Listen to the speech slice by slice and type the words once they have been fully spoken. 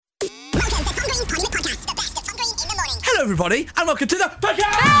Hello, everybody, and welcome to the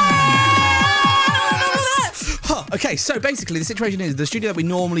podcast! Okay, so basically the situation is the studio that we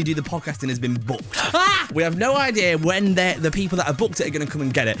normally do the podcast in has been booked. We have no idea when the people that have booked it are going to come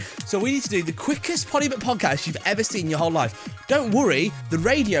and get it. So we need to do the quickest Podibit podcast you've ever seen in your whole life. Don't worry, the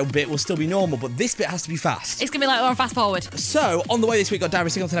radio bit will still be normal, but this bit has to be fast. It's going to be like we're on fast forward. So, on the way this week, got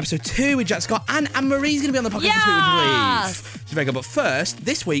Diary Singleton episode 2 with Jack Scott, and Anne-Marie's going to be on the podcast this week, would you believe? She's very good. But first,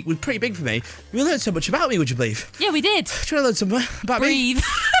 this week was pretty big for me. We learned so much about me, would you believe? Yeah, we did. Do you want to learn something about me? Breathe.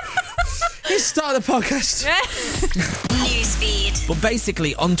 Here's the start of the podcast. Newsfeed. But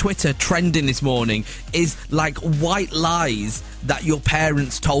basically, on Twitter, trending this morning is like white lies that your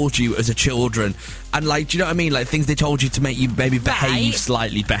parents told you as a children. And like, do you know what I mean? Like things they told you to make you maybe behave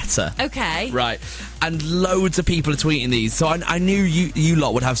slightly better. Okay. Right. And loads of people are tweeting these. So I knew you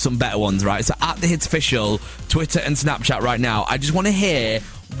lot would have some better ones, right? So at The Hits Official, Twitter and Snapchat right now, I just want to hear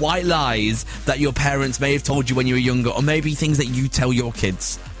white lies that your parents may have told you when you were younger, or maybe things that you tell your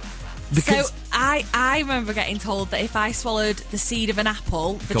kids. Because So I remember getting told that if I swallowed the seed of an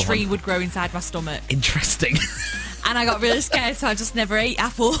apple, the tree would grow inside my stomach. Interesting. And I got really scared, so I just never ate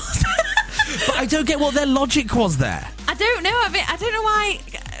apples. But I don't get what their logic was there. I don't know. I mean, I don't know why.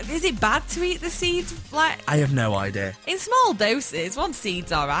 Is it bad to eat the seeds? Like, I have no idea. in small doses, one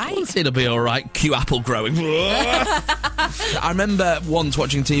seed's all right. It'll be all right. Cute apple growing. I remember once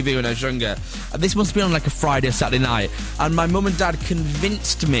watching TV when I was younger. And this must have been on like a Friday or Saturday night. And my mum and dad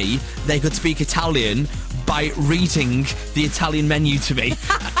convinced me they could speak Italian by reading the Italian menu to me.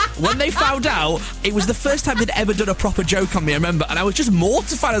 When they found out, it was the first time they'd ever done a proper joke on me, I remember. And I was just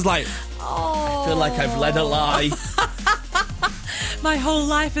mortified. I was like, I feel like I've led a lie. My whole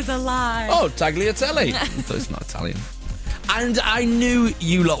life is a lie. Oh, tagliatelle. So it's not Italian. And I knew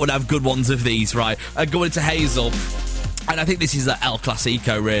you lot would have good ones of these, right? Going into Hazel. And I think this is El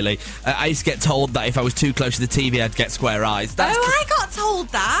Clasico, really. I used to get told that if I was too close to the TV, I'd get square eyes. I got told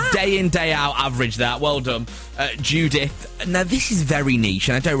that. Day in, day out, average that. Well done. Judith. Now, this is very niche,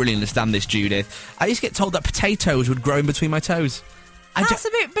 and I don't really understand this, Judith. I used to get told that potatoes would grow in between my toes. That's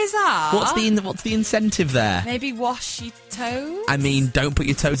a bit bizarre. What's the incentive there? Maybe wash your toes? I mean, don't put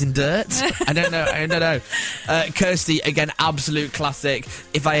your toes in dirt. I don't know. Kirsty, again, absolute classic.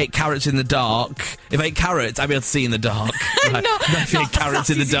 If I ate carrots in the dark, if I ate carrots, I'd be able to see in the dark. Right? No, if I ate carrots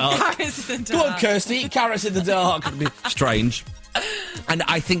in the dark. Go on, Kirsty, eat carrots in the dark. It'd be strange. And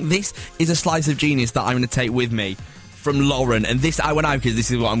I think this is a slice of genius that I'm going to take with me from Lauren, and this because this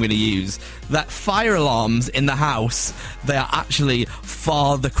is what I'm going to use. That fire alarms in the house, they are actually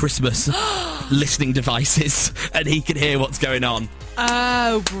Father Christmas listening devices, and he can hear what's going on.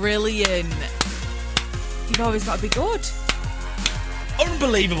 Oh, brilliant. You've always got to be good.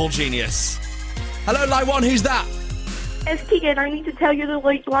 Unbelievable genius. Hello, line one, who's that? It's Tegan. I need to tell you the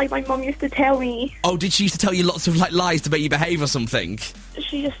lie my mum used to tell me. Oh, did she used to tell you lots of lies to make you behave or something?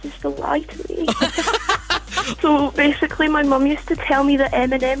 She just used to lie to me. So basically, my mum used to tell me that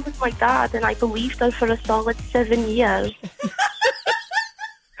Eminem was my dad, and I believed her for a solid 7 years.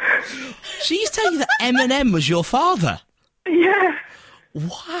 She used to tell you that Eminem was your father? Yeah.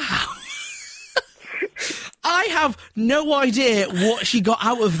 Wow. I have no idea what she got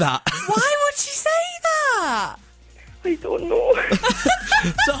out of that. Why would she say that? I don't know.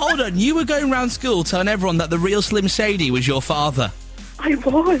 So hold on, you were going around school telling everyone that the real Slim Shady was your father? I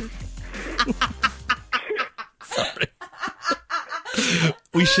was. Sorry.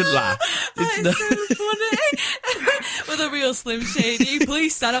 We should laugh. It's so funny. With a real Slim Shady,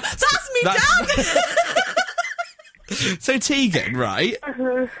 please stand up. That's me, Dad! So Tegan, right?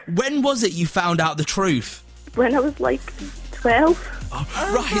 When was it you found out the truth? When I was like 12. Oh,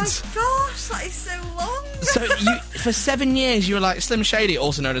 Oh right. my gosh, that is so long. So for 7 years you were like Slim Shady,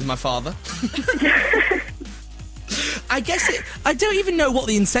 also known as my father. I guess I don't even know what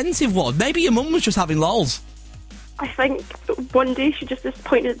the incentive was. Maybe your mum was just having lols. I think one day she just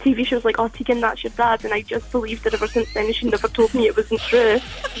pointed at the TV, she was like, "Oh, Tegan, that's your dad," and I just believed it ever since then, and she never told me it wasn't true.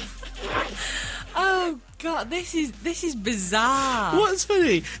 Oh God, this is bizarre. What's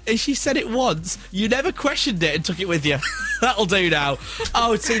funny is she said it once, you never questioned it and took it with you. That'll do now.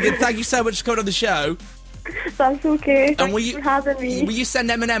 Oh, Tegan, thank you so much for coming on the show. That's okay. And Thanks for having me. Will you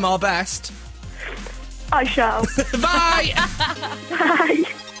send Eminem our best? I shall. Bye! Bye.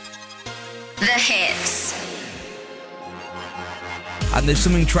 The Hits. And there's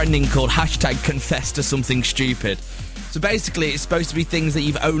something trending called hashtag confess to something stupid. So basically, it's supposed to be things that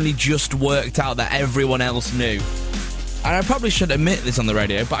you've only just worked out that everyone else knew. And I probably should admit this on the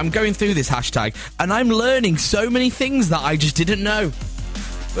radio, but I'm going through this hashtag, and I'm learning so many things that I just didn't know.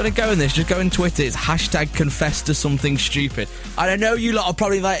 I'm going to go in this, just go on Twitter, it's hashtag confess to something stupid. And I know you lot are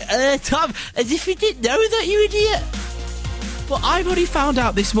probably like, Tom, as if you didn't know that, you idiot. Well, I've only found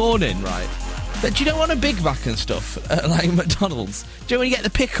out this morning, right, that do you know on a Big Mac and stuff, like McDonald's, do you know when you get the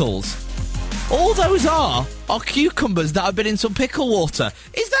pickles? All those are cucumbers that have been in some pickle water.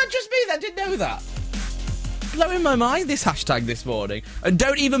 Is that just me that didn't know that? Blowing my mind, this hashtag this morning. And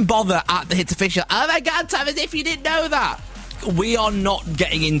don't even bother at the Hits Official. Oh my God, Tom, as if you didn't know that. We are not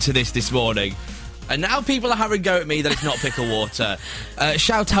getting into this morning. And now people are having a go at me that it's not pickle water.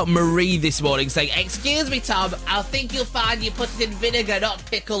 Shout out Marie this morning saying, excuse me, Tom, I think you'll find you put it in vinegar, not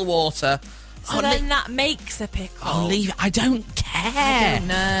pickle water. So then that makes a pickle. I'll leave it. I don't care. I don't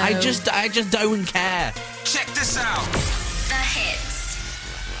know. I just don't care. Check this out. The hits.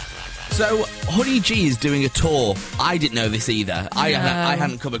 So, Honey G is doing a tour. I didn't know this either. I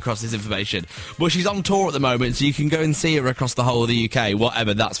hadn't come across this information. But she's on tour at the moment, so you can go and see her across the whole of the UK.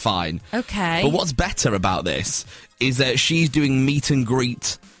 Whatever, that's fine. Okay. But what's better about this is that she's doing meet and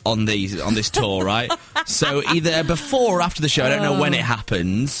greet on this tour, right? So either before or after the show, I don't know when it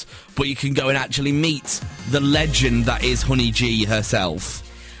happens, but you can go and actually meet the legend that is Honey G herself.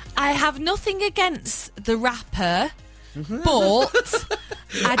 I have nothing against the rapper, but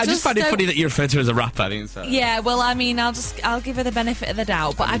I just find it funny that you refer to her as a rapper. I think so. Yeah, well, I mean, I'll give her the benefit of the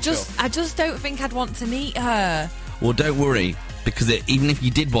doubt, but I just don't think I'd want to meet her. Well, don't worry, because even if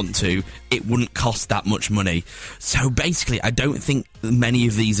you did want to, it wouldn't cost that much money. So basically, I don't think many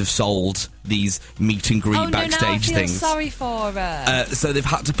of these have sold these meet and greet backstage now I feel things. Sorry for her. So they've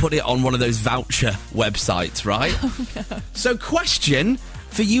had to put it on one of those voucher websites, right? Oh, no. So question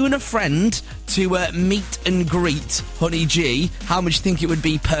for you and a friend to meet and greet Honey G, how much do you think it would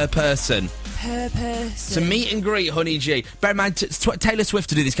be per person? Per person. So meet and greet Honey G. Bear in mind, Taylor Swift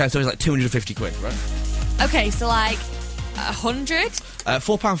to do this kind of stuff is like 250 quid, right? Okay, so like 100?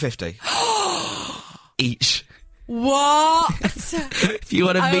 £4.50 each. What? If you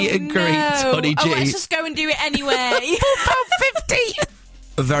want to meet and greet Honey G. Let's just go and do it anyway. £4.50.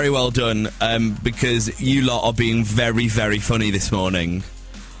 Very well done, because you lot are being very, very funny this morning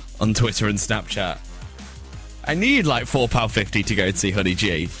on Twitter and Snapchat. I need like £4.50 to go and see Honey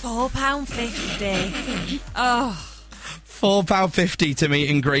G. £4.50. Oh. £4.50 to meet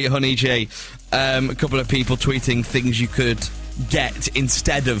and greet Honey G. A couple of people tweeting things you could get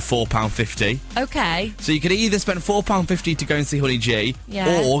instead of £4.50. Okay. So you could either spend £4.50 to go and see Honey G,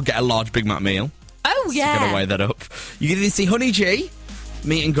 or get a large Big Mac meal. Oh, yeah. So you've got to weigh that up. You could either see Honey G,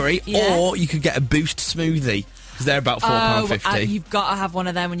 meet and greet, or you could get a Boost smoothie, because they're about £4.50. You've got to have one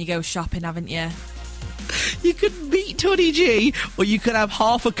of them when you go shopping, haven't you? You could meet Honey G, or you could have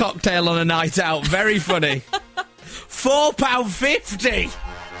half a cocktail on a night out. Very funny. £4.50.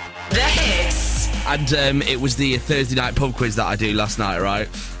 The hits. And it was the Thursday night pub quiz that I do last night, right?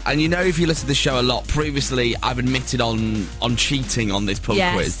 And you know, if you listen to the show a lot, previously I've admitted on cheating on this pub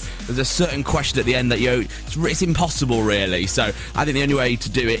quiz. There's a certain question at the end that it's impossible, really. So I think the only way to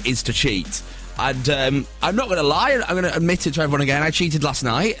do it is to cheat. And I'm not going to lie, I'm going to admit it to everyone again. I cheated last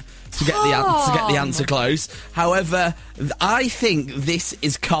night to get the answer close. However, I think this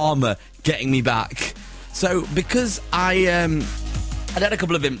is karma getting me back. So because I'd had a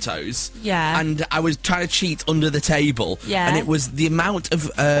couple of Vimtos, and I was trying to cheat under the table, and it was the amount of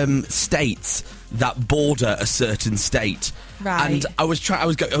states that border a certain state. Right. And I was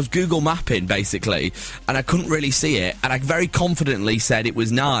Google mapping, basically, and I couldn't really see it, and I very confidently said it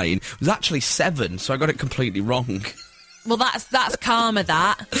was 9. It was actually 7, so I got it completely wrong. Well, that's karma,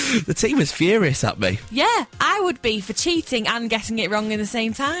 that. The team was furious at me. Yeah, I would be for cheating and getting it wrong in the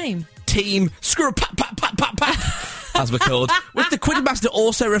same time. Team screw pap pap pap pap pap, as we're called, which the Quidmaster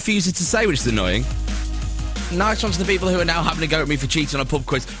also refuses to say, which is annoying. Nice one to the people who are now having a go at me for cheating on a pub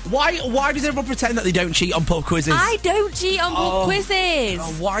quiz. Why does everyone pretend that they don't cheat on pub quizzes? I don't cheat on pub quizzes.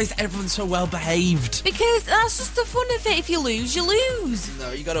 Oh, why is everyone so well behaved? Because that's just the fun of it. If you lose, you lose.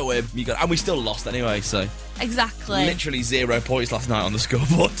 No, you got to win. And we still lost anyway, so. Exactly. Literally 0 points last night on the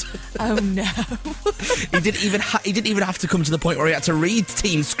scoreboard. Oh no. He didn't even have to come to the point where he had to read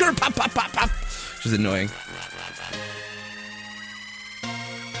team screw pap pap pap pap, which is annoying.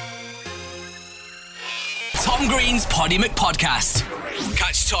 Tom Green's Poddy McPodcast.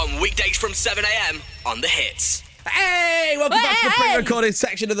 Catch Tom weekdays from 7 a.m. on The Hits. Hey, welcome back to the pre-recorded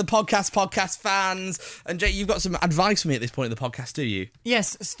section of the podcast fans. And Jay, you've got some advice for me at this point in the podcast, do you?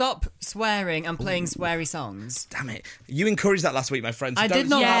 Yes, stop swearing and playing sweary songs. Damn it. You encouraged that last week, my friend. So I did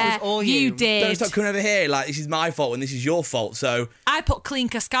not, that was all you. You did. Don't stop coming over here like this is my fault and this is your fault, so... I put Clean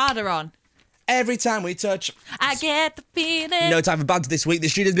Cascada on. Every time we touch... I get the feeling... No time for banter this week. The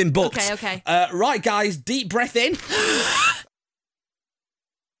studio's been booked. Okay. Right, guys, deep breath in.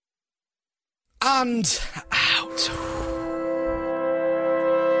 And out.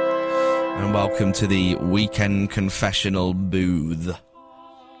 and welcome to the Weekend Confessional booth.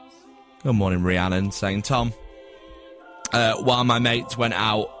 Good morning, Rhiannon, saying, Tom, while my mates went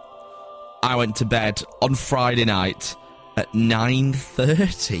out, I went to bed on Friday night at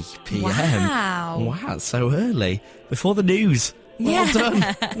 9:30 p.m. Wow, so early. Before the news. Well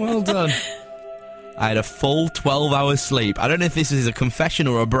done. Well done. I had a full 12 hours sleep. I don't know if this is a confession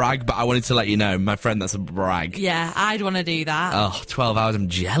or a brag, but I wanted to let you know, my friend, that's a brag. Yeah, I'd want to do that. Oh, 12 hours, I'm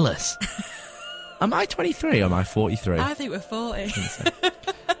jealous. Am I 23 or am I 43? I think we're 40.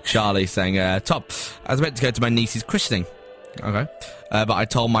 Charlie saying, Top, I was meant to go to my niece's christening. Okay. But I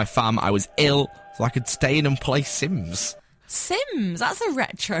told my fam I was ill, so I could stay in and play Sims. Sims? That's a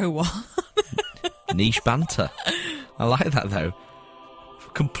retro one. Niche banter. I like that, though.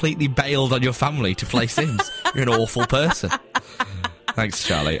 Completely bailed on your family to play Sims. You're an awful person. Thanks,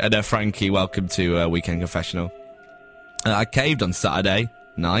 Charlie. And Frankie, welcome to Weekend Confessional. I caved on Saturday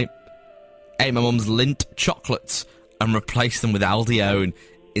night, ate my mum's Lindt chocolates and replaced them with Aldione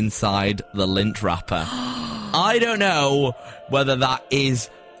inside the Lindt wrapper. I don't know whether that is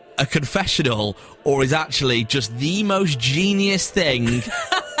a confessional or is actually just the most genius thing.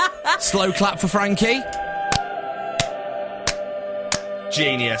 Slow clap for Frankie.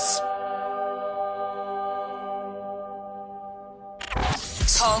 Genius.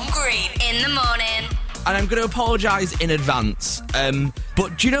 Tom Green in the morning. And I'm going to apologise in advance,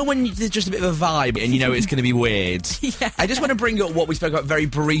 but do you know when there's just a bit of a vibe and you know it's going to be weird? Yeah. I just want to bring up what we spoke about very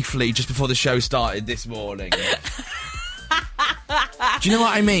briefly just before the show started this morning. Do you know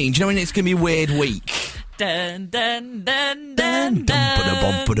what I mean? Do you know when it's going to be a weird week? Dun, dun, dun, dun, dun.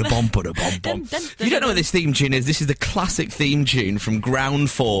 If you don't know what this theme tune is, this is the classic theme tune from Ground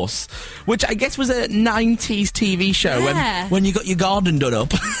Force, which I guess was a 90s TV show when you got your garden done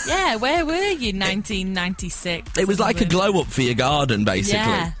up. Yeah, where were you? 1996. It was like a glow up for your garden, basically.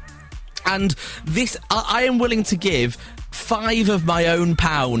 Yeah. And this, I am willing to give 5 of my own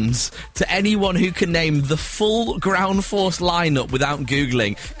pounds to anyone who can name the full Ground Force lineup without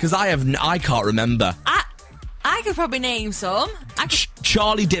Googling, because I can't remember. I could probably name some.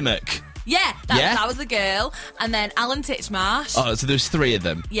 Charlie Dimmock. Yeah, that was the girl. And then Alan Titchmarsh. Oh, so there's 3 of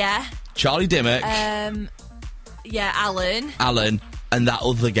them. Yeah. Charlie Dimmock. Yeah, Alan. And that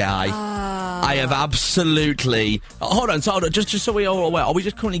other guy. I have absolutely... hold on, just so we all aware, are we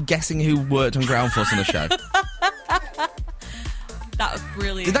just currently guessing who worked on Ground Force on the show? That was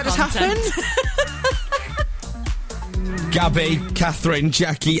brilliant. Did that just happen? Gabby, Catherine,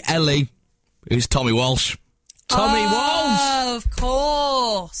 Jackie, Ellie. Who's Tommy Walsh? Tommy Walsh! Of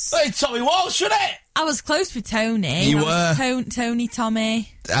course. Hey, Tommy Walsh, shouldn't it? I was close with Tony. You were. Tony, Tommy.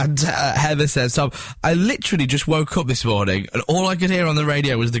 And Heather says, Tom, I literally just woke up this morning and all I could hear on the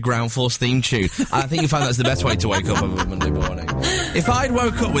radio was the Ground Force theme tune. And I think you find that's the best way to wake up on a Monday morning. If I'd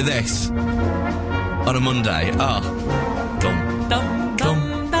woke up with this on a Monday, dum, dum, dum,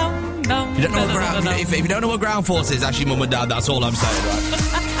 dum, dum. If you don't know what Ground Force is, actually, Mum and Dad, that's all I'm saying, right?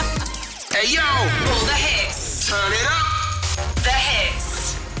 Hey, yo! All the hits. Turn it up! The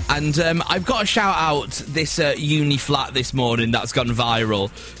hits. And I've got to shout out this uni flat this morning that's gone viral,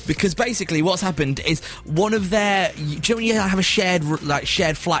 because basically what's happened is one of their... Do you know when you have a shared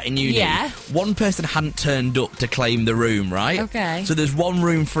flat in uni? Yeah. One person hadn't turned up to claim the room, right? Okay. So there's one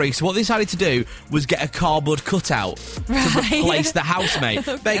room free. So what they decided to do was get a cardboard cutout to replace the housemate.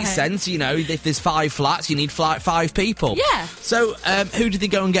 Okay. Makes sense, you know, if there's 5 flats, you need 5 people. Yeah. So who did they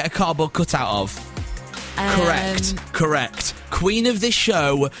go and get a cardboard cutout of? Correct. Queen of this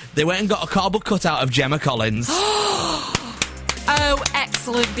show, they went and got a cardboard cutout of Gemma Collins. Oh,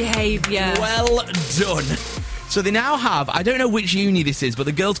 excellent behaviour. Well done. So they now have, I don't know which uni this is, but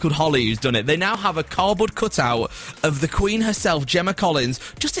the girl's called Holly who's done it. They now have a cardboard cutout of the Queen herself, Gemma Collins,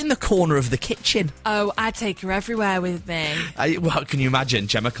 just in the corner of the kitchen. Oh, I'd take her everywhere with me. Well, can you imagine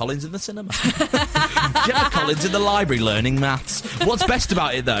Gemma Collins in the cinema? Gemma Collins in the library learning maths. What's best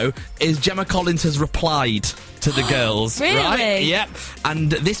about it, though, is Gemma Collins has replied to the girls. Really? Right? Yep.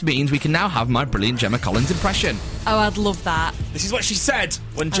 And this means we can now have my brilliant Gemma Collins impression. Oh, I'd love that. This is what she said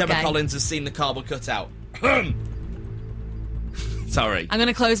when Gemma Okay. Collins has seen the cardboard cutout. Sorry. I'm going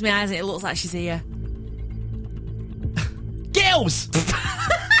to close my eyes and it looks like she's here. Gills!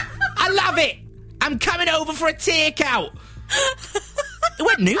 I love it! I'm coming over for a takeout! It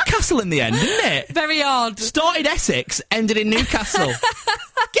went Newcastle in the end, didn't it? Very odd. Started Essex, ended in Newcastle.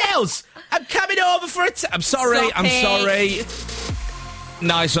 Girls, I'm coming over for a I'm sorry, Stop I'm it. sorry.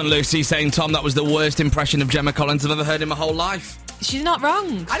 Nice one, Lucy, saying, Tom, that was the worst impression of Gemma Collins I've ever heard in my whole life. She's not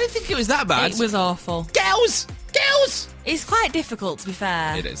wrong. I didn't think it was that bad. It was awful. Girls! Girls! It's quite difficult, to be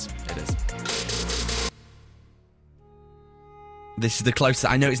fair. It is. This is the closest.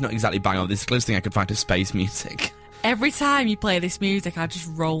 I know it's not exactly bang on. This is the closest thing I could find to space music. Every time you play this music, I just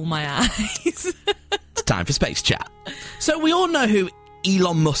roll my eyes. It's time for Space Chat. So we all know who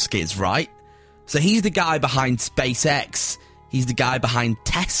Elon Musk is, right? So he's the guy behind SpaceX. He's the guy behind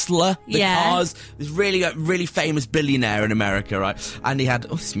Tesla, the cars. This really famous billionaire in America, right? And he had...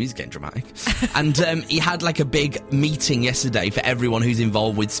 Oh, this music's getting dramatic. And he had, like, a big meeting yesterday for everyone who's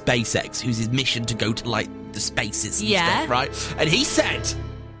involved with SpaceX, who's his mission to go to, like, the spaces and stuff, right? And he said,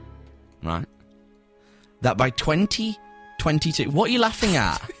 right, that by 2022... What are you laughing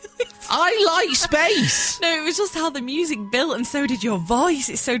at? I like space! No, it was just how the music built, and so did your voice.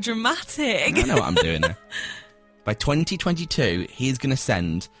 It's so dramatic. I know what I'm doing there. By 2022, he's going to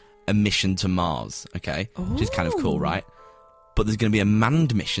send a mission to Mars, okay? Which is kind of cool, right? But there's going to be a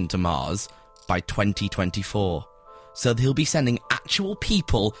manned mission to Mars by 2024. So he'll be sending actual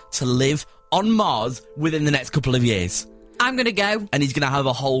people to live on Mars within the next couple of years. I'm going to go. And he's going to have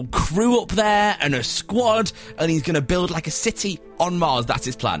a whole crew up there and a squad, and he's going to build like a city on Mars. That's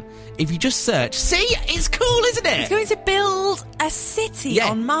his plan. If you just search, see, it's cool, isn't it? He's going to build a city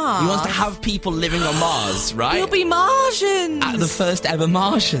on Mars. He wants to have people living on Mars, right? We'll be Martians. At the first ever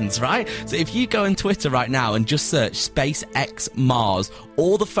Martians, right? So if you go on Twitter right now and just search SpaceX Mars,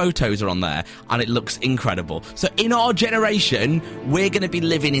 all the photos are on there, and it looks incredible. So in our generation, we're going to be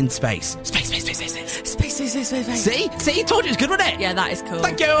living in space. Space. Space. See? Told you it's good, wasn't it? Yeah, that is cool.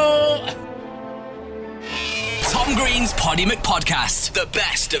 Thank you! Tom Green's Poddy McPodcast. The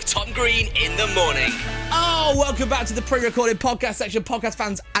best of Tom Green in the morning. Oh, welcome back to the pre-recorded podcast section, podcast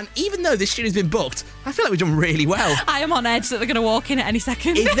fans. And even though this studio's been booked, I feel like we've done really well. I am on edge that they're going to walk in at any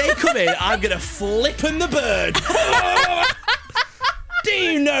second. If they come in, I'm going to flip 'em the bird. Do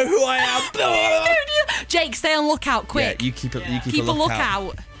you know who I am? Jake, stay on lookout, quick. Yeah, you keep a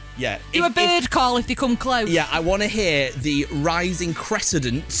lookout. Yeah. Do a bird call if they come close. Yeah, I want to hear the rising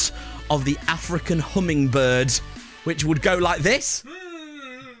crescent of the African hummingbird, which would go like this.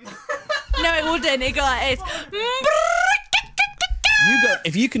 No, it wouldn't. It'd go like this. You go.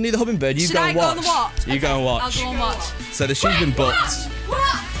 If you can do the hummingbird, you Should go I and go watch. on the watch? You go and watch. I'll go and watch. So the shoe's been booked.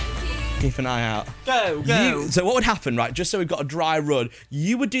 Keep an eye out. Go. So what would happen, right? Just so we've got a dry run,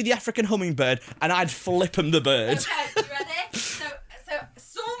 you would do the African hummingbird, and I'd flip 'em the bird. Okay, you ready? So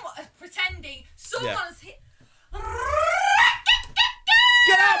pretending someone's hit.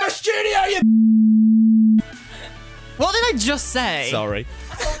 Get out of my studio, you. What did I just say? Sorry.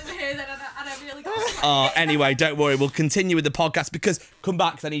 I told him to hear that I don't really got. Anyway, don't worry. We'll continue with the podcast because come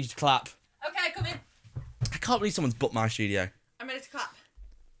back because I need you to clap. Okay, come in. I can't believe someone's booked my studio. I'm ready to clap.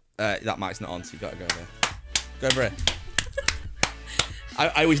 That mic's not on, so you've got to go over there. Go over here.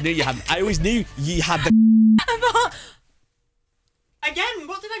 I always knew you had. I always knew you had the. Again,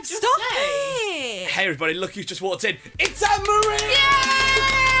 what did I just Stop say? it! Hey everybody, look who's just walked in. It's Anne-Marie!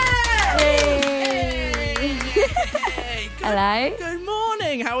 Hey! Hello. Good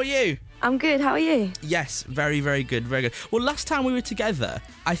morning. How are you? I'm good. How are you? Yes, very, very good, very good. Well, last time we were together,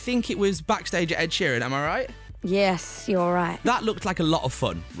 I think it was backstage at Ed Sheeran. Am I right? Yes, you're right. That looked like a lot of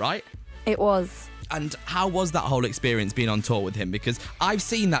fun, right? It was. And how was that whole experience being on tour with him? Because I've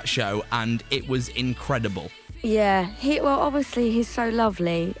seen that show and it was incredible. Yeah. Obviously he's so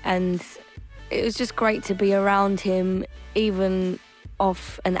lovely, and it was just great to be around him, even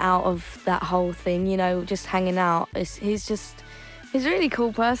off and out of that whole thing. You know, just hanging out. He's a really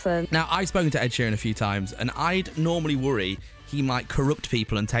cool person. Now, I've spoken to Ed Sheeran a few times, and I'd normally worry he might corrupt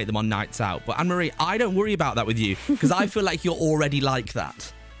people and take them on nights out. But Anne-Marie, I don't worry about that with you, because I feel like you're already like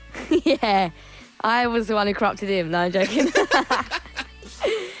that. Yeah. I was the one who corrupted him. No, I'm joking.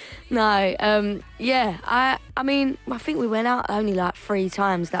 No, yeah, I mean, I think we went out only like 3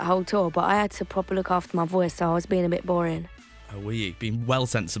 times that whole tour, but I had to proper look after my voice, so I was being a bit boring. Oh, were you? Being well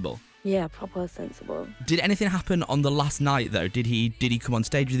sensible. Yeah, proper sensible. Did anything happen on the last night, though? Did he come on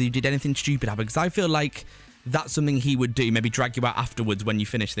stage with you? Did anything stupid happen? Because I feel like that's something he would do, maybe drag you out afterwards when you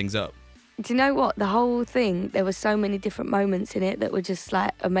finish things up. Do you know what? The whole thing, there were so many different moments in it that were just,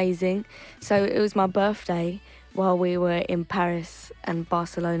 like, amazing. So it was my birthday while we were in Paris and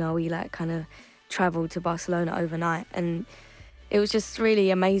Barcelona. We, like, kind of travelled to Barcelona overnight. And it was just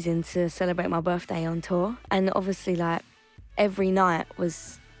really amazing to celebrate my birthday on tour. And obviously, like, every night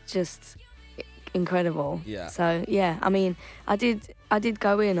was just incredible. Yeah. So, yeah, I mean, I did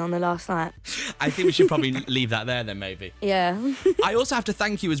go in on the last night. I think we should probably leave that there then, maybe. Yeah. I also have to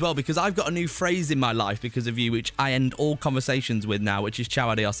thank you as well, because I've got a new phrase in my life because of you, which I end all conversations with now, which is ciao,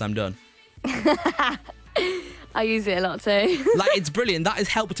 adios, I'm done. I use it a lot too. Like, it's brilliant. That has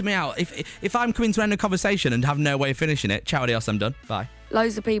helped me out. If I'm coming to end a conversation and have no way of finishing it, ciao, adios, I'm done. Bye.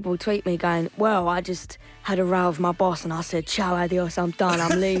 loads of people tweet me going, well, I just had a row with my boss and I said, ciao, adios, I'm done,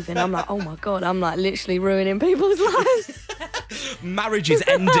 I'm leaving. I'm like, oh my God, I'm like literally ruining people's lives. Marriage is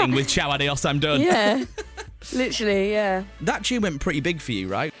ending with ciao, adios, I'm done. Yeah, literally, yeah. That tune went pretty big for you,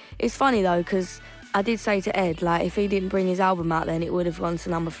 right? It's funny though, because I did say to Ed, like, if he didn't bring his album out then it would have gone to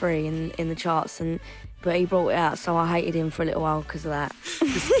number 3 in the charts, but he brought it out, so I hated him for a little while because of that.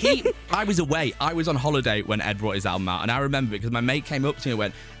 I was away. I was on holiday when Ed brought his album out, and I remember because my mate came up to me and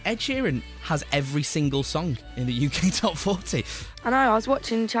went, Ed Sheeran has every single song in the UK Top 40. I know, I was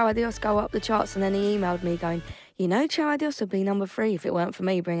watching Ciao Adios go up the charts, and then he emailed me going, you know, Ciao Adios would be number 3 if it weren't for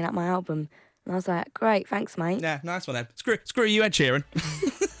me bringing out my album. And I was like, great, thanks, mate. Yeah, nice one, Ed. Screw you, Ed Sheeran.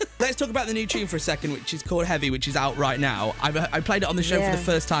 Let's talk about the new tune for a second, which is called Heavy, which is out right now. I played it on the show for the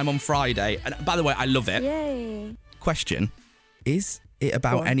first time on Friday, and by the way, I love it. Yay. Question, is it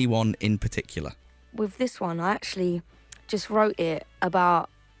about anyone in particular? With this one, I actually just wrote it about,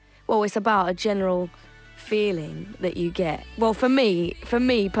 well, it's about a general feeling that you get. Well, for me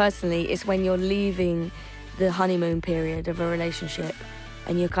personally, it's when you're leaving the honeymoon period of a relationship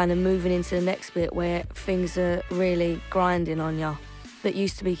and you're kind of moving into the next bit where things are really grinding on you. That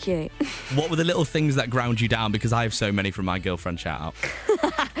used to be cute. What were the little things that ground you down? Because I have so many from my girlfriend shout out.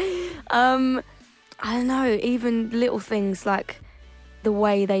 I don't know, even little things like the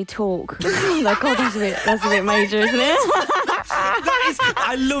way they talk. Like, God, that's a bit major, isn't it?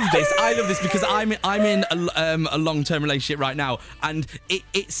 I love this because I'm in a long-term relationship right now, and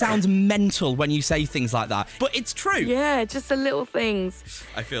it sounds mental when you say things like that, but it's true. Yeah, just the little things.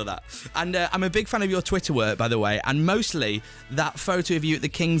 I feel that. And I'm a big fan of your Twitter work, by the way, and mostly that photo of you at the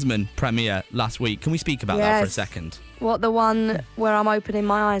Kingsman premiere last week. Can we speak about that for a second? What, the one where I'm opening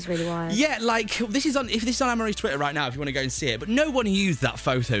my eyes really wide? Yeah, like, this is on Anne-Marie's Twitter right now if you want to go and see it, but no one used that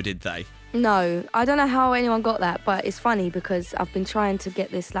photo, did they? No, I don't know how anyone got that, but it's funny because I've been trying to get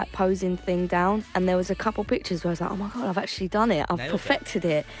this like posing thing down, and there was a couple pictures where I was like, oh my God, I've actually done it. I've perfected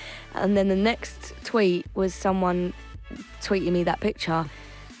it. And then the next tweet was someone tweeting me that picture,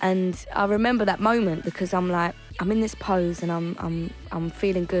 and I remember that moment because I'm like, I'm in this pose and I'm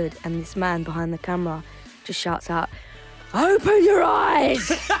feeling good, and this man behind the camera just shouts out, open your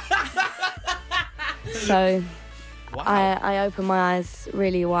eyes. So wow. I opened my eyes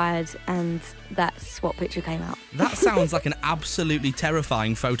really wide, and that's what picture came out. That sounds like an absolutely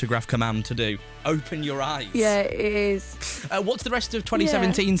terrifying photograph command to do. Open your eyes. Yeah, it is. What's the rest of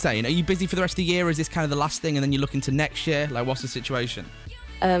 2017 saying? Are you busy for the rest of the year, or is this kind of the last thing and then you're looking to next year? Like, what's the situation?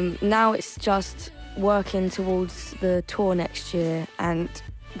 Now it's just working towards the tour next year and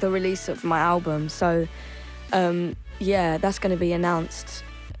the release of my album. So, yeah, that's going to be announced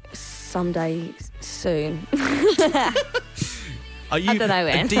someday soon. I don't know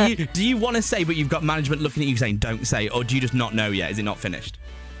when. Do you want to say, but you've got management looking at you saying don't say, or do you just not know yet? Is it not finished?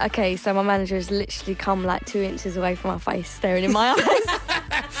 Okay, so my manager has literally come like 2 inches away from my face, staring in my eyes.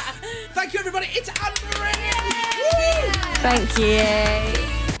 Thank you, everybody. It's Anne-Marie. Thank you.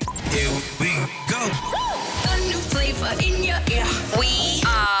 Here we go. A new flavor in your ear. We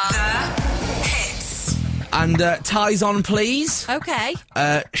are the hits. And ties on, please. Okay.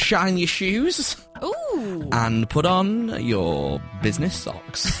 Shine your shoes. Ooh. And put on your business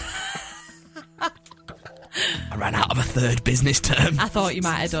socks. I ran out of a third business term. I thought you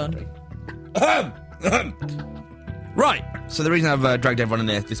might have done. Right. So the reason I've dragged everyone in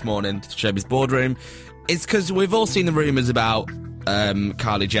here this morning to Showbiz Boardroom is because we've all seen the rumours about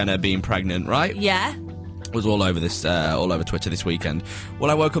Kylie Jenner being pregnant, right? Yeah. It was all over Twitter this weekend. Well,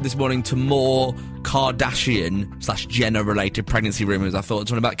 I woke up this morning to more Kardashian/Jenner related pregnancy rumours. I thought it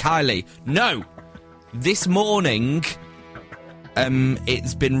was one about Kylie. No! This morning,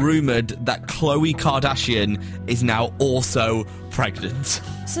 it's been rumoured that Khloe Kardashian is now also pregnant.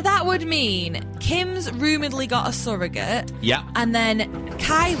 So that would mean Kim's rumouredly got a surrogate. Yeah. And then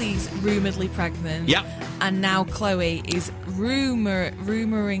Kylie's rumouredly pregnant. Yeah. And now Khloe is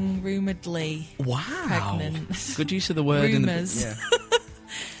rumouredly pregnant. Good use of the word. Rumours. Yeah.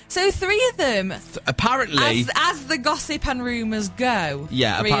 So 3 of them, apparently, as the gossip and rumours go, 3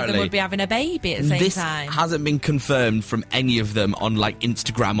 of apparently, them would be having a baby at the same time. This hasn't been confirmed from any of them on like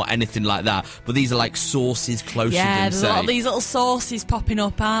Instagram or anything like that, but these are like sources close to them. Yeah, there's a lot of these little sources popping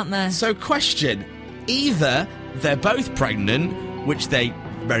up, aren't there? So question, either they're both pregnant, which they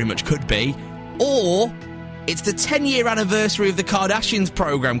very much could be, or it's the 10-year anniversary of the Kardashians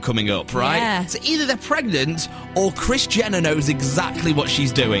programme coming up, right? Yeah. So either they're pregnant or Kris Jenner knows exactly what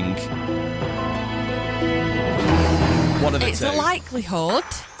she's doing. What are the It's two? a likelihood.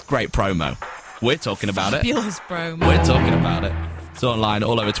 Great promo. We're talking about it. Fabulous promo. We're talking about it. It's online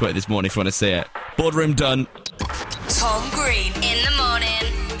all over Twitter this morning if you want to see it. Boardroom done. Tom Green. Green in the morning.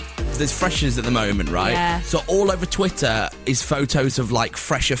 There's Freshers at the moment, right? Yeah. So all over Twitter is photos of like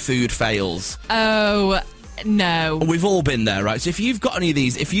fresher food fails. Oh, no. And we've all been there, right? So if you've got any of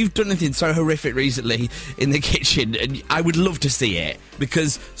these, if you've done anything so horrific recently in the kitchen, and I would love to see it,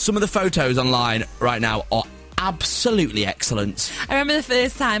 because some of the photos online right now are absolutely excellent. I remember the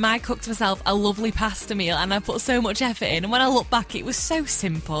first time I cooked myself a lovely pasta meal and I put so much effort in, and when I look back it was so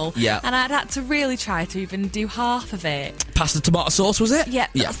simple. Yeah. And I'd had to really try to even do half of it. Pasta tomato sauce, was it?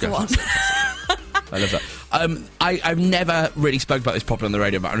 Yep, that's the one. I love that. I've never really spoke about this properly on the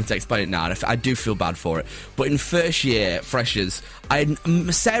radio, but I'm going to explain it now, and I do feel bad for it. But in first year Freshers,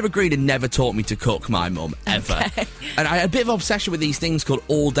 Sarah Green had never taught me to cook, my mum, ever. Okay. And I had a bit of obsession with these things called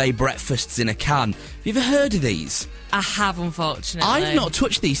all-day breakfasts in a can. Have you ever heard of these? I have, unfortunately. I've not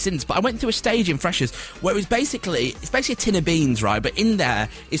touched these since, but I went through a stage in Freshers where it was basically a tin of beans, right? But in there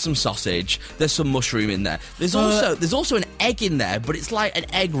is some sausage, there's some mushroom in there. There's also an egg in there, but it's like an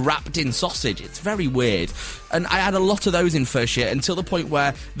egg wrapped in sausage. It's very weird. And I had a lot of those in first year, until the point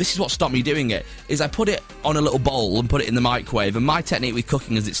where this is what stopped me doing it, is I put it on a little bowl and put it in the microwave, and my technique with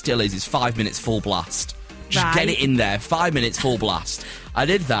cooking, as it still is 5 minutes full blast. Just get it in there, 5 minutes full blast. I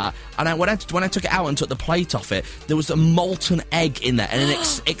did that, and when I took it out and took the plate off it, there was a molten egg in there, and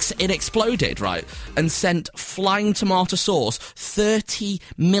it exploded, right, and sent flying tomato sauce 30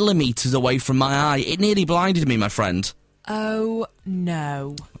 millimetres away from my eye. It nearly blinded me, my friend. Oh,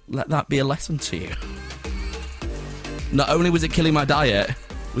 no. Let that be a lesson to you. Not only was it killing my diet,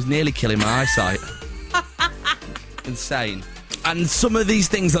 it was nearly killing my eyesight. Insane. And some of these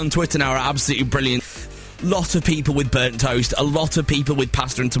things on Twitter now are absolutely brilliant. Lot of people with burnt toast, a lot of people with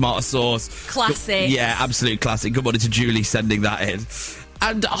pasta and tomato sauce. Classic. Yeah, absolute classic. Good morning to Julie sending that in.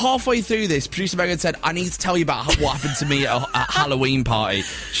 And halfway through this, producer Megan said, I need to tell you about what happened to me at a Halloween party.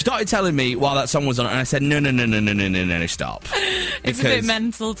 She started telling me while that song was on, and I said, no, stop. It's a bit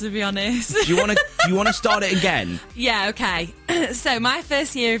mental, to be honest. Do you want to start it again? Yeah, okay. So my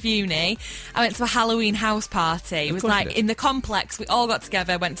first year of uni, I went to a Halloween house party. It was like in the complex. We all got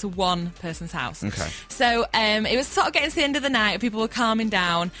together, went to one person's house. Okay. So it was sort of getting to the end of the night. People were calming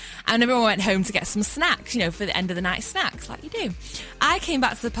down, and everyone went home to get some snacks, for the end of the night snacks, like you do. I came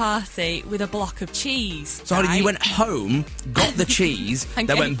back to the party with a block of cheese. So you went home, got the cheese,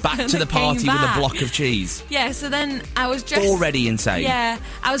 then went back to the party with a block of cheese. Yeah, so then I was dressed... Already insane. Yeah,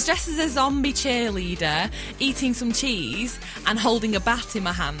 I was dressed as a zombie cheerleader, eating some cheese and holding a bat in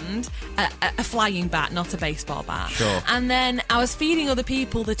my hand, a flying bat, not a baseball bat. Sure. And then I was feeding other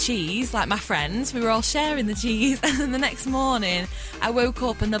people the cheese, like my friends. We were all sharing the cheese. And then the next morning, I woke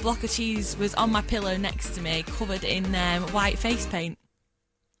up and the block of cheese was on my pillow next to me, covered in white face paint.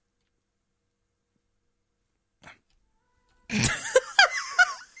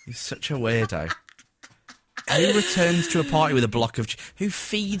 You're such a weirdo. Who returns to a party with a block of cheese? Who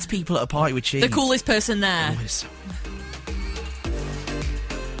feeds people at a party with cheese? The coolest person there.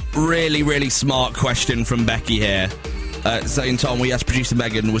 Really, really smart question from Becky here. Saying, Tom, we asked producer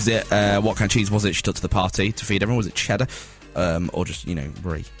Megan, was it, what kind of cheese was it she took to the party to feed everyone? Was it cheddar? Or just,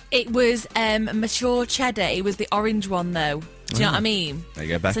 brie? It was mature cheddar. It was the orange one, though. Do you know what I mean? There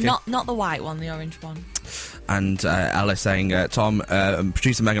you go, Becky. So not the white one, the orange one. And Alice saying, Tom,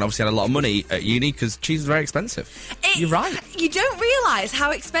 producer Megan obviously had a lot of money at uni because cheese is very expensive. You're right. You don't realise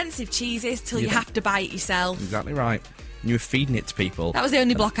how expensive cheese is till you have to buy it yourself. Exactly right. You were feeding it to people. That was the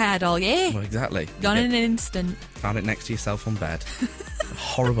only block I had all year. Well, exactly. Gone in an instant. Found it next to yourself on bed.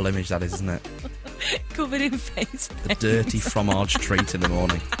 Horrible image that is, isn't it? Covered in face paint. The dirty fromage treat in the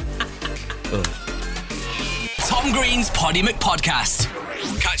morning. Ugh. Tom Green's Poddy McPodcast.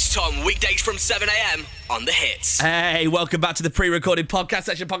 Catch Tom weekdays from 7 a.m. on The Hits. Hey, welcome back to the pre-recorded podcast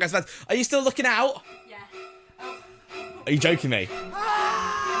section, podcast fans. Are you still looking out? Yeah. Are you joking me? Okay,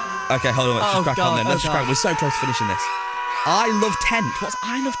 hold on. Let's just crack on then. Let's just crack. We're so close to finishing this. I Love Tent. What's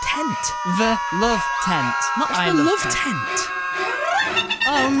I Love Tent? The Love Tent. Not I the Love Tent.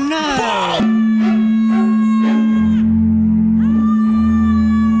 Oh, no.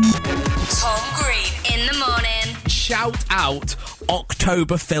 Tom Green in the morning. Shout out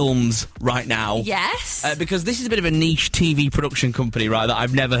October Films right now. Yes. Because this is a bit of a niche TV production company, right, that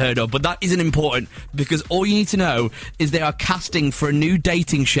I've never heard of. But that isn't important, because all you need to know is they are casting for a new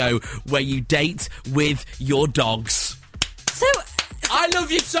dating show where you date with your dogs. So I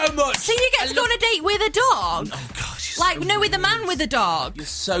love you so much. So you get to go on a date with a dog? Oh, God. Like, no, with a man with a dog. You're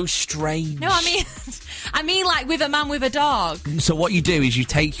so strange. No, I mean, I mean, like with a man with a dog. So what you do is you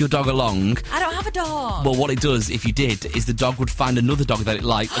take your dog along. I don't have a dog. Well, what it does, if you did, is the dog would find another dog that it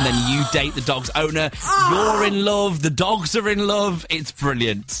liked, and then you date the dog's owner. You're in love. The dogs are in love. It's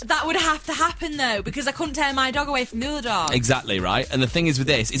brilliant. That would have to happen, though, because I couldn't tear my dog away from the other dog. Exactly, right? And the thing is with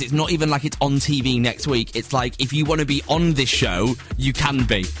this, is it's not even like it's on TV next week. It's like, if you want to be on this show, you can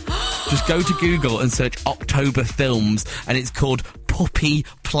be. Just go to Google and search October Films, and it's called Puppy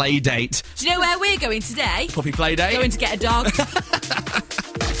Playdate. Do you know where we're going today? Puppy Playdate? Going to get a dog.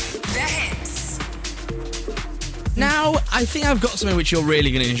 The hits. Now, I think I've got something which you're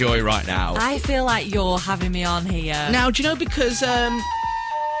really going to enjoy right now. I feel like you're having me on here. Now, do you know because you're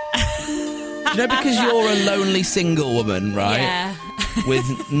a lonely single woman, right? Yeah. With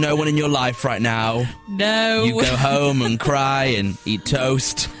no one in your life right now. No. You go home and cry and eat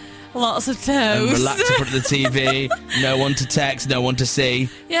toast. Lots of toast. And relax in front of the TV. No one to text, no one to see.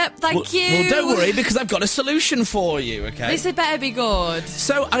 Yep, thank you. Well, don't worry, because I've got a solution for you, okay? This had better be good.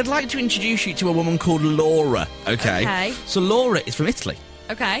 So, I'd like to introduce you to a woman called Laura, okay? Okay. So, Laura is from Italy.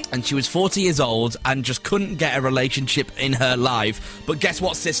 Okay. And she was 40 years old and just couldn't get a relationship in her life. But guess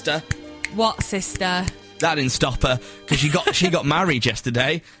what, sister? What, sister? That didn't stop her, because she got married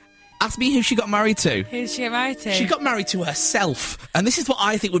yesterday. Ask me who she got married to. Who did she get married to? She got married to herself. And this is what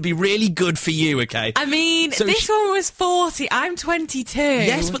I think would be really good for you, okay? I mean, So this one was 40. I'm 22.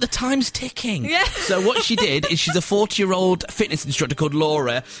 Yes, but the time's ticking. Yeah. So what she did is she's a 40-year-old fitness instructor called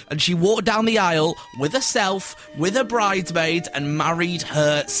Laura, and she walked down the aisle with herself, with her bridesmaids, and married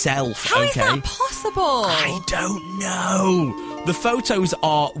herself, How okay? is that possible? I don't know. The photos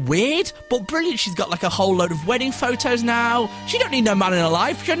are weird, but brilliant. She's got like a whole load of wedding photos now. She don't need no man in her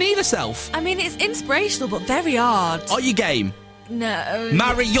life. She don't need herself. I mean, it's inspirational, but very odd. Are you game? No.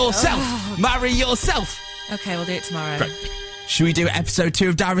 Marry yourself. Oh. Marry yourself. Okay, we'll do it tomorrow. Great. Should we do episode 2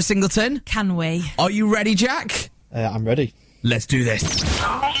 of Diary Singleton? Can we? Are you ready, Jack? I'm ready. Let's do this.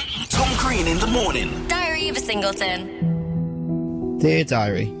 Tom Green in the morning. Diary of a Singleton. Dear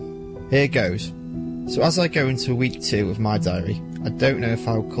Diary, here goes. So as I go into week 2 of my diary, I don't know if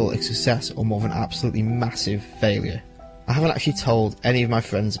I would call it a success or more of an absolutely massive failure. I haven't actually told any of my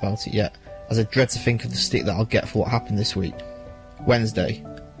friends about it yet, as I dread to think of the stick that I'll get for what happened this week. Wednesday.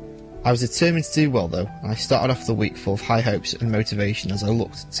 I was determined to do well though, and I started off the week full of high hopes and motivation as I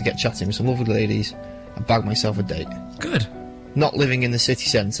looked to get chatting with some lovely ladies and bag myself a date. Good. Not living in the city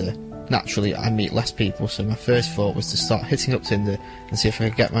centre, naturally I meet less people, so my first thought was to start hitting up Tinder and see if I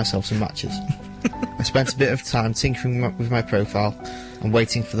could get myself some matches. I spent a bit of time tinkering with my profile and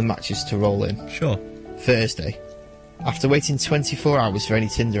waiting for the matches to roll in. Sure. Thursday. After waiting 24 hours for any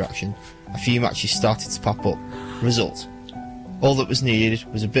Tinder action, a few matches started to pop up. Result. All that was needed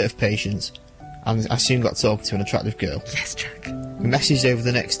was a bit of patience, and I soon got talking to an attractive girl. Yes, Jack. We messaged over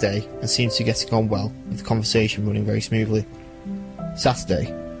the next day and seemed to get on well, with the conversation running very smoothly. Saturday.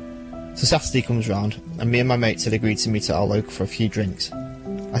 So Saturday comes round, and me and my mates had agreed to meet at our local for a few drinks.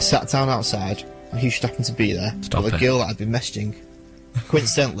 I sat down outside, and who should happen to be there but the girl that I'd been messaging.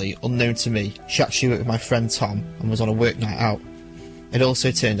 Coincidentally, unknown to me, she actually worked with my friend Tom and was on a work night out. It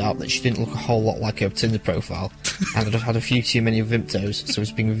also turned out that she didn't look a whole lot like her Tinder profile, and had had a few too many Vimptos, so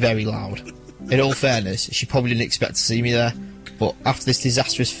was being very loud. In all fairness, she probably didn't expect to see me there, but after this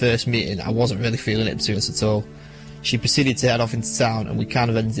disastrous first meeting, I wasn't really feeling it between us at all. She proceeded to head off into town, and we kind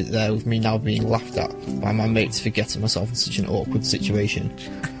of ended it there with me now being laughed at by my mates for getting myself in such an awkward situation.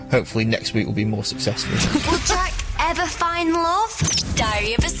 Hopefully next week will be more successful. Will Jack ever find love?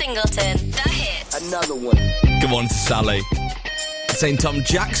 Diary of a Singleton. The hit. Another one. Good morning to Sally. Saying, Tom,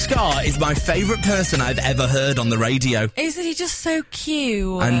 Jack Scott is my favourite person I've ever heard on the radio. Isn't he just so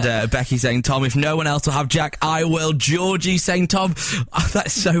cute? And Becky saying, Tom, if no one else will have Jack, I will. Georgie saying, Tom, oh,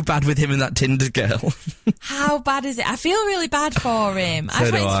 that's so bad with him and that Tinder girl. How bad is it? I feel really bad for him. I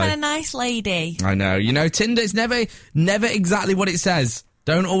just want him to find a nice lady. I know. You know, Tinder is never exactly what it says.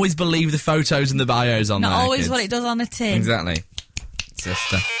 Don't always believe the photos and the bios on there. Not always kids. what it does on a tin. Exactly.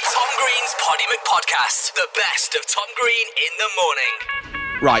 Sister. Tom Green's Poddy McPodcast. The best of Tom Green in the morning.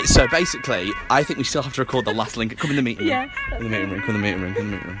 Right, so basically, I think we still have to record the last link. Come in the meeting room. Yeah. Come in the meeting room, come in the meeting room, come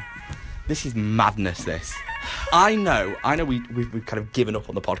in the meeting room. This is madness, this. I know we've kind of given up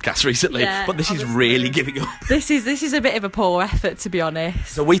on the podcast recently, Yeah, but this is honestly. really giving up. This is a bit of a poor effort, to be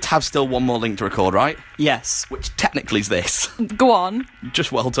honest. So we have still one more link to record, right? Yes. Which technically is this. Go on.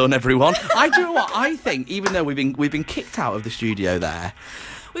 Just well done, everyone. Do you know what? I think, even though we've been kicked out of the studio there,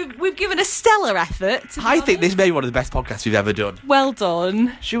 We've given a stellar effort. To be I think honest. this may be one of the best podcasts we've ever done. Well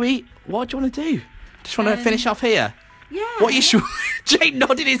done. Should we? What do you want to do? Just want to finish off here? Yeah. What you should? Jake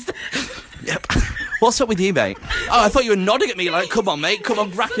nodded his. Yep. What's up with you, mate? Oh, I thought you were nodding at me like, come on, mate, come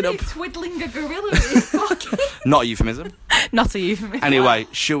on, rack it up. Twiddling a gorilla in his pocket. Not a euphemism. Not a euphemism. Anyway,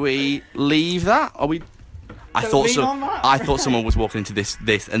 shall we leave that? Are we... I thought someone was walking into this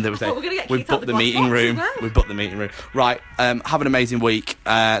and there was we've booked the meeting room. Well. We've booked the meeting room. Right, have an amazing week.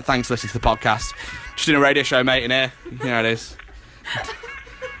 Thanks for listening to the podcast. Just doing a radio show, mate, in here. You know how it is.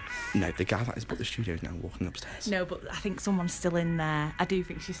 No, the guy that has booked the studio is now walking upstairs. No, but I think someone's still in there. I do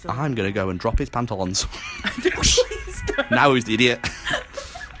think she's still I'm going to go and drop his pantaloons. Please don't. Now who's the idiot?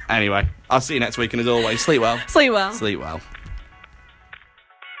 Anyway, I'll see you next week, and as always, sleep well. Sleep well. Sleep well.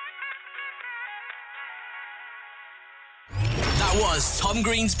 That was Tom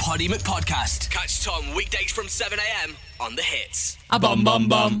Green's Poddy McPodcast. Catch Tom weekdays from 7 a.m. on The Hits. A bum bum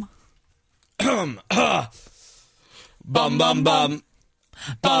bum. Bum bum bum.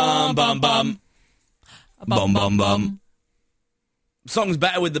 Bum bum bum. Bum bum bum. Song's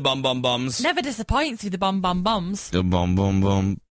better with the bum bum bums. Never disappoints with the bum bum bums. The bum bum bum.